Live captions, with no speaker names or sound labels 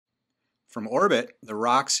From orbit, the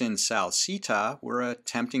rocks in South Séítah were a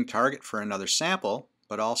tempting target for another sample,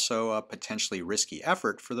 but also a potentially risky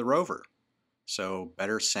effort for the rover. So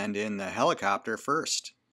better send in the helicopter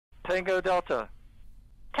first. Tango Delta.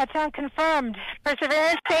 Touchdown confirmed.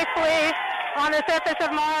 Perseverance safely on the surface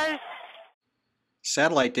of Mars.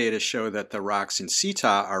 Satellite data show that the rocks in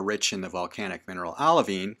Séítah are rich in the volcanic mineral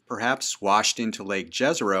olivine, perhaps washed into Lake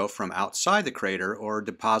Jezero from outside the crater or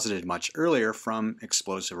deposited much earlier from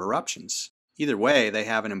explosive eruptions. Either way, they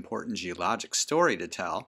have an important geologic story to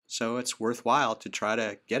tell, so it's worthwhile to try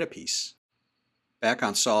to get a piece. Back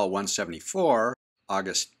on Sol 174,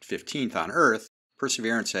 August 15th on Earth,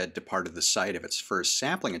 Perseverance had departed the site of its first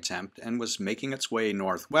sampling attempt and was making its way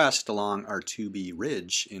northwest along R2B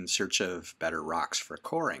Ridge in search of better rocks for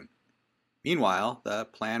coring. Meanwhile, the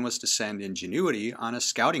plan was to send Ingenuity on a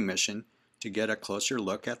scouting mission to get a closer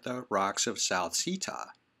look at the rocks of South Séítah.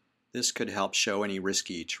 This could help show any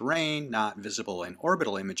risky terrain not visible in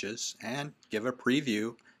orbital images and give a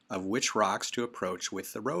preview of which rocks to approach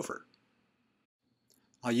with the rover.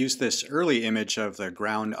 I'll use this early image of the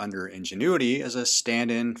ground under Ingenuity as a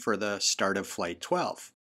stand-in for the start of Flight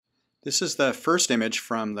 12. This is the first image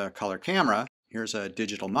from the color camera. Here's a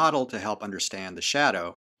digital model to help understand the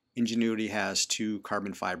shadow. Ingenuity has two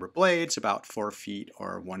carbon fiber blades about 4 feet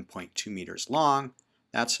or 1.2 meters long.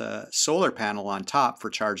 That's a solar panel on top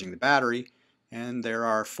for charging the battery, and there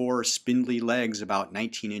are 4 spindly legs about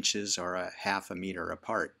 19 inches or a half a meter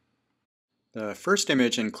apart. The first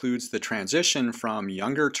image includes the transition from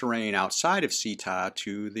younger terrain outside of Séítah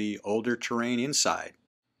to the older terrain inside.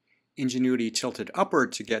 Ingenuity tilted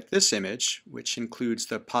upward to get this image, which includes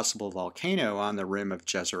the possible volcano on the rim of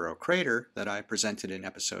Jezero crater that I presented in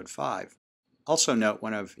episode 5. Also note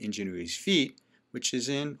one of Ingenuity's feet, which is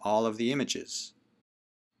in all of the images.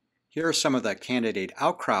 Here are some of the candidate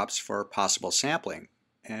outcrops for possible sampling.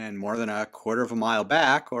 And more than a quarter of a mile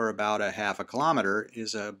back, or about a half a kilometer,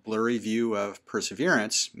 is a blurry view of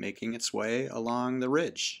Perseverance making its way along the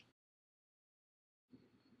ridge.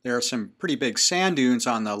 There are some pretty big sand dunes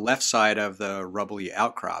on the left side of the rubbly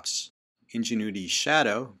outcrops. Ingenuity's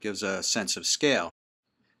shadow gives a sense of scale.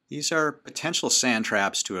 These are potential sand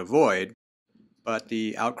traps to avoid, but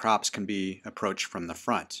the outcrops can be approached from the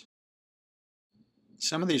front.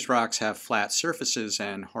 Some of these rocks have flat surfaces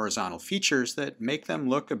and horizontal features that make them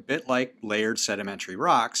look a bit like layered sedimentary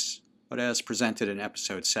rocks, but as presented in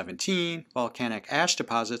episode 17, volcanic ash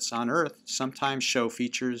deposits on Earth sometimes show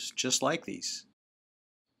features just like these.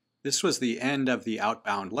 This was the end of the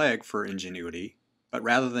outbound leg for Ingenuity, but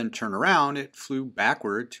rather than turn around, it flew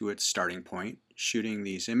backward to its starting point, shooting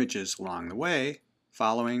these images along the way,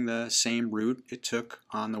 following the same route it took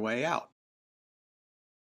on the way out.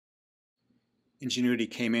 Ingenuity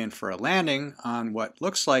came in for a landing on what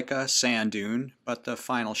looks like a sand dune, but the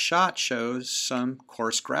final shot shows some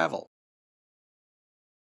coarse gravel.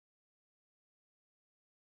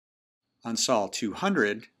 On Sol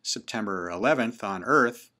 200, September 11th on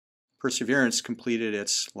Earth, Perseverance completed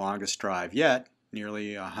its longest drive yet,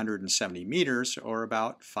 nearly 170 meters or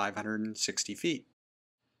about 560 feet.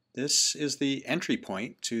 This is the entry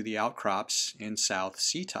point to the outcrops in South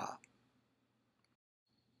Séítah.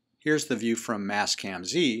 Here's the view from Mastcam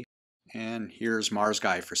Z, and here's Mars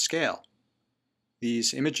Guy for scale.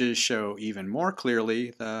 These images show even more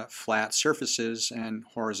clearly the flat surfaces and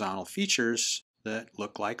horizontal features that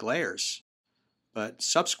look like layers. But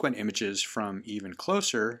subsequent images from even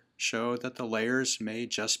closer show that the layers may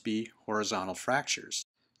just be horizontal fractures.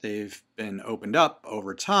 They've been opened up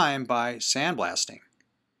over time by sandblasting.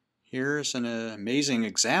 Here's an amazing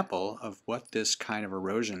example of what this kind of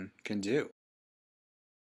erosion can do.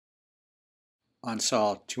 On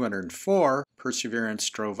Sol 204, Perseverance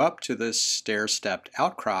drove up to this stair-stepped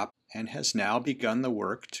outcrop and has now begun the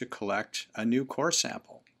work to collect a new core sample.